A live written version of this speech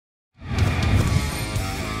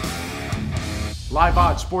Live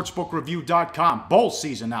odds, sportsbookreview.com. Bowl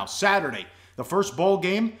season now, Saturday. The first bowl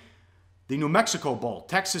game, the New Mexico Bowl.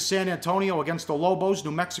 Texas San Antonio against the Lobos.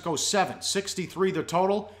 New Mexico 7, 63 the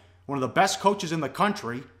total. One of the best coaches in the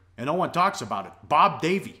country, and no one talks about it. Bob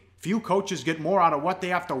Davie. Few coaches get more out of what they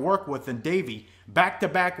have to work with than Davie.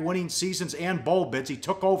 Back-to-back winning seasons and bowl bids. He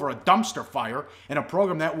took over a dumpster fire in a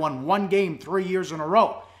program that won one game 3 years in a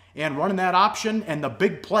row. And running that option and the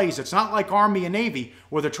big plays, it's not like Army and Navy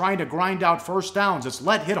where they're trying to grind out first downs. It's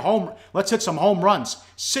let's hit some home runs.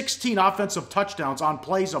 16 offensive touchdowns on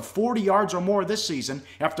plays of 40 yards or more this season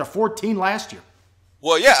after 14 last year.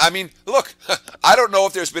 Well, yeah, I mean, look, I don't know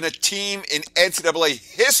if there's been a team in NCAA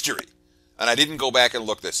history, and I didn't go back and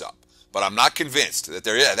look this up, but I'm not convinced that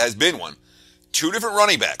there has been one. Two different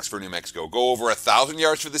running backs for New Mexico go over 1,000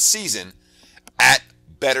 yards for the season at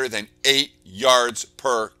better than 8 yards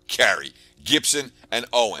per carry. Gibson and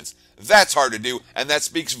Owens. That's hard to do, and that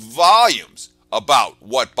speaks volumes about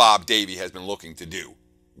what Bob Davie has been looking to do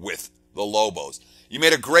with the Lobos. You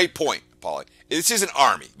made a great point, Paulie. This isn't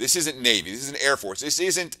Army. This isn't Navy. This isn't Air Force. This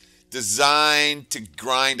isn't designed to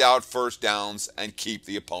grind out first downs and keep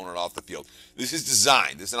the opponent off the field. This is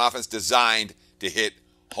designed. This is an offense designed to hit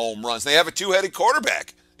home runs. They have a two-headed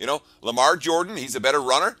quarterback. You know, Lamar Jordan, he's a better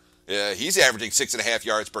runner. He's averaging 6.5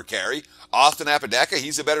 yards per carry. Austin Apodaca,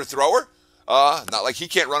 he's a better thrower. Not like he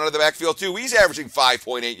can't run out of the backfield too. He's averaging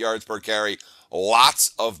 5.8 yards per carry.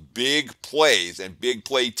 Lots of big plays and big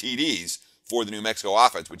play TDs for the New Mexico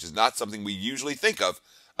offense, which is not something we usually think of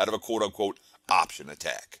out of a quote-unquote option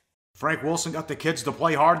attack. Frank Wilson got the kids to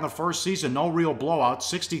play hard in the first season. No real blowout.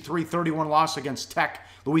 63-31 loss against Tech,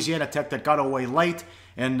 Louisiana Tech, that got away late.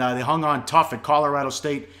 And they hung on tough at Colorado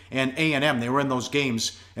State and A&M. They were in those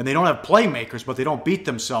games. And they don't have playmakers, but they don't beat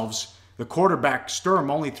themselves. The quarterback,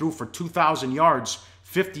 Sturm, only threw for 2,000 yards,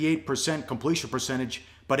 58% completion percentage,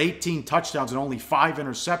 but 18 touchdowns and only 5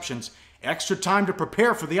 interceptions. Extra time to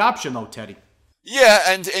prepare for the option, though, Teddy. Yeah,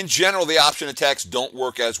 and in general, the option attacks don't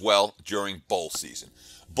work as well during bowl season.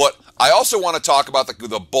 But I also want to talk about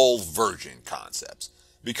the bowl version concepts,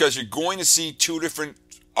 because you're going to see two different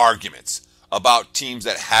arguments about teams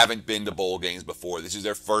that haven't been to bowl games before. This is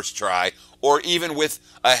their first try, or even with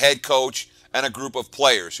a head coach and a group of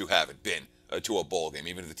players who haven't been to a bowl game,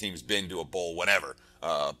 even if the team's been to a bowl, whatever.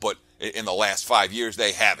 But in the last 5 years,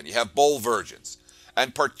 they haven't. You have bowl versions.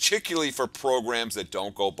 And particularly for programs that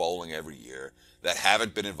don't go bowling every year, that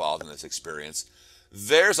haven't been involved in this experience,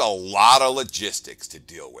 there's a lot of logistics to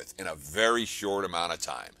deal with in a very short amount of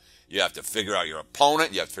time. You have to figure out your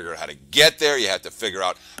opponent. You have to figure out how to get there. You have to figure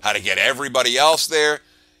out how to get everybody else there.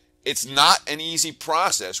 It's not an easy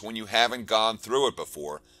process when you haven't gone through it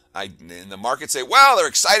before. And the market say, well, they're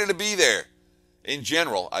excited to be there. In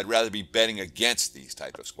general, I'd rather be betting against these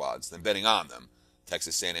type of squads than betting on them.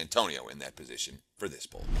 Texas San Antonio in that position for this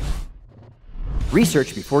bowl.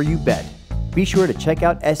 Research before you bet. Be sure to check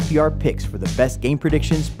out SPR Picks for the best game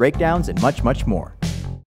predictions, breakdowns, and much, much more.